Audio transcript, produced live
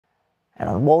And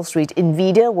on Wall Street,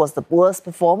 Nvidia was the worst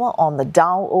performer on the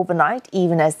Dow overnight,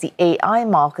 even as the AI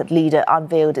market leader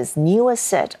unveiled its newest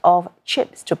set of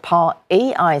chips to power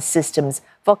AI systems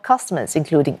for customers,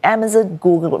 including Amazon,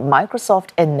 Google, Microsoft,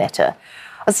 and Meta.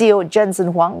 CEO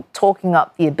Jensen Huang talking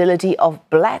up the ability of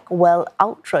Blackwell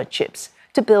Ultra chips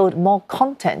to build more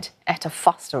content at a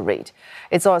faster rate.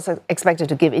 It's also expected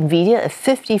to give Nvidia a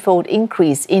 50-fold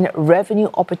increase in revenue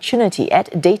opportunity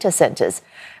at data centers.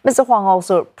 Mr. Huang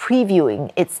also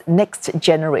previewing its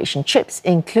next-generation chips,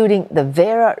 including the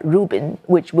Vera Rubin,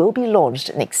 which will be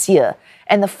launched next year,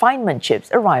 and the Feynman chips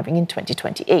arriving in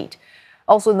 2028.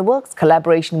 Also in the works,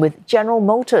 collaboration with General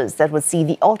Motors that would see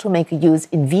the automaker use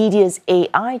Nvidia's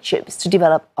AI chips to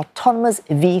develop autonomous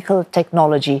vehicle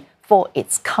technology for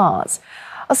its cars.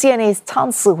 CNA's Tan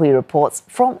Sihui reports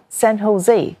from San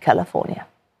Jose, California.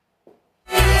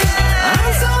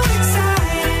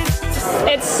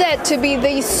 It's said to be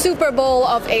the Super Bowl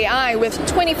of AI, with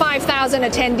 25,000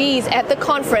 attendees at the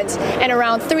conference and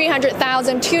around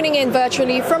 300,000 tuning in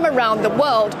virtually from around the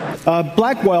world.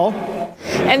 Blackwell.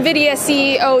 Nvidia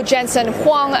CEO Jensen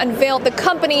Huang unveiled the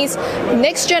company's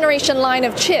next-generation line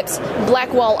of chips,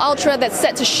 Blackwell Ultra, that's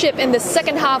set to ship in the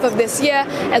second half of this year,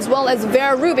 as well as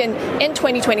Vera Rubin in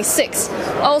 2026.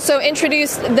 Also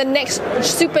introduced the next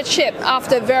super chip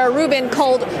after Vera Rubin,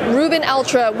 called Rubin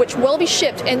Ultra, which will be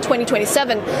shipped in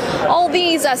 2027. All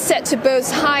these are set to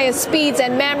boast higher speeds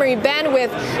and memory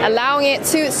bandwidth, allowing it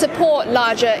to support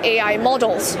larger AI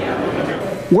models.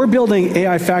 We're building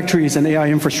AI factories and AI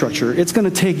infrastructure. It's going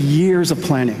to take years of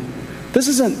planning. This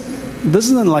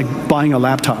isn't like buying a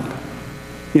laptop.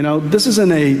 You know, this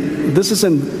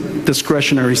isn't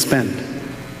discretionary spend.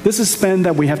 This is spend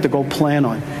that we have to go plan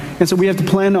on. And so we have to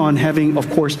plan on having, of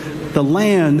course, the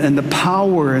land and the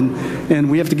power,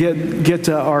 and we have to get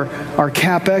our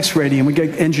CapEx ready, and we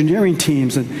get engineering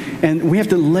teams, and we have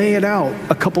to lay it out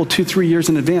a couple, 2-3 years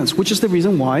in advance, which is the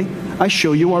reason why I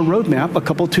show you our roadmap a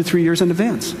couple, 2-3 years in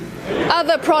advance.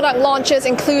 Other product launches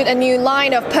include a new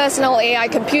line of personal AI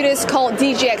computers called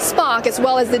DGX Spark, as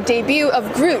well as the debut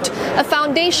of Groot, a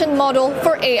foundation model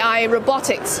for AI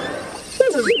robotics.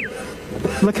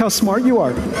 Look how smart you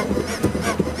are.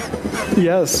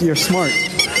 Yes, you're smart.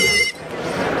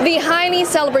 The highly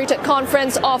celebrated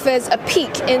conference offers a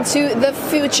peek into the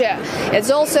future.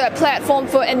 It's also a platform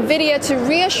for Nvidia to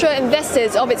reassure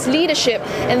investors of its leadership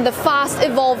in the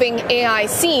fast-evolving AI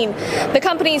scene. The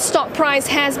company's stock price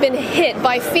has been hit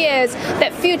by fears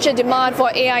that future demand for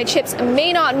AI chips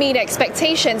may not meet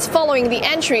expectations following the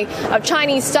entry of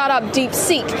Chinese startup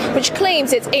DeepSeek, which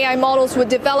claims its AI models were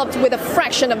developed with a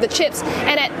fraction of the chips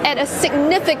and at a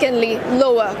significantly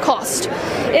lower cost.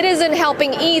 It isn't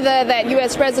helping either that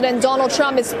U.S. President Donald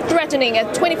Trump is threatening a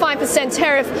 25%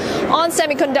 tariff on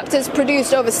semiconductors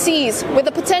produced overseas, with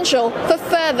the potential for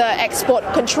further export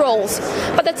controls.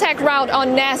 But the tech rout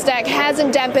on NASDAQ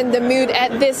hasn't dampened the mood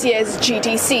at this year's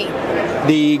GTC.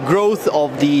 The growth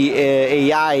of the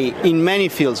AI in many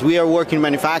fields, we are working in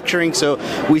manufacturing, so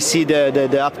we see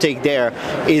the uptake there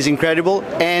is incredible,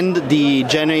 and the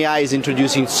Gen AI is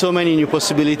introducing so many new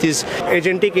possibilities.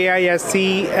 Agentic AI I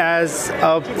see as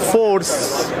a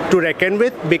force to reckon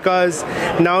with, because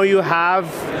now you have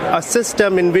a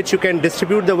system in which you can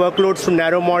distribute the workloads from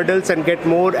narrow models and get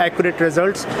more accurate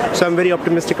results. So I'm very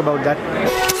optimistic about that.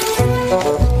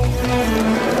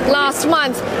 Last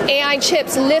month, AI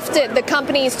chips lifted the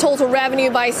company's total revenue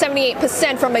by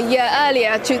 78% from a year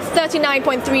earlier to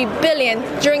 $39.3 billion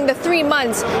during the 3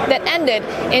 months that ended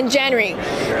in January.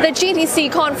 The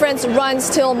GTC conference runs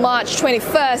till March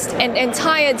 21st, and an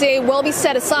entire day will be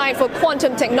set aside for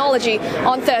quantum technology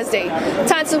on Thursday.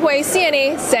 Tan Sihui,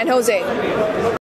 CNA, San Jose.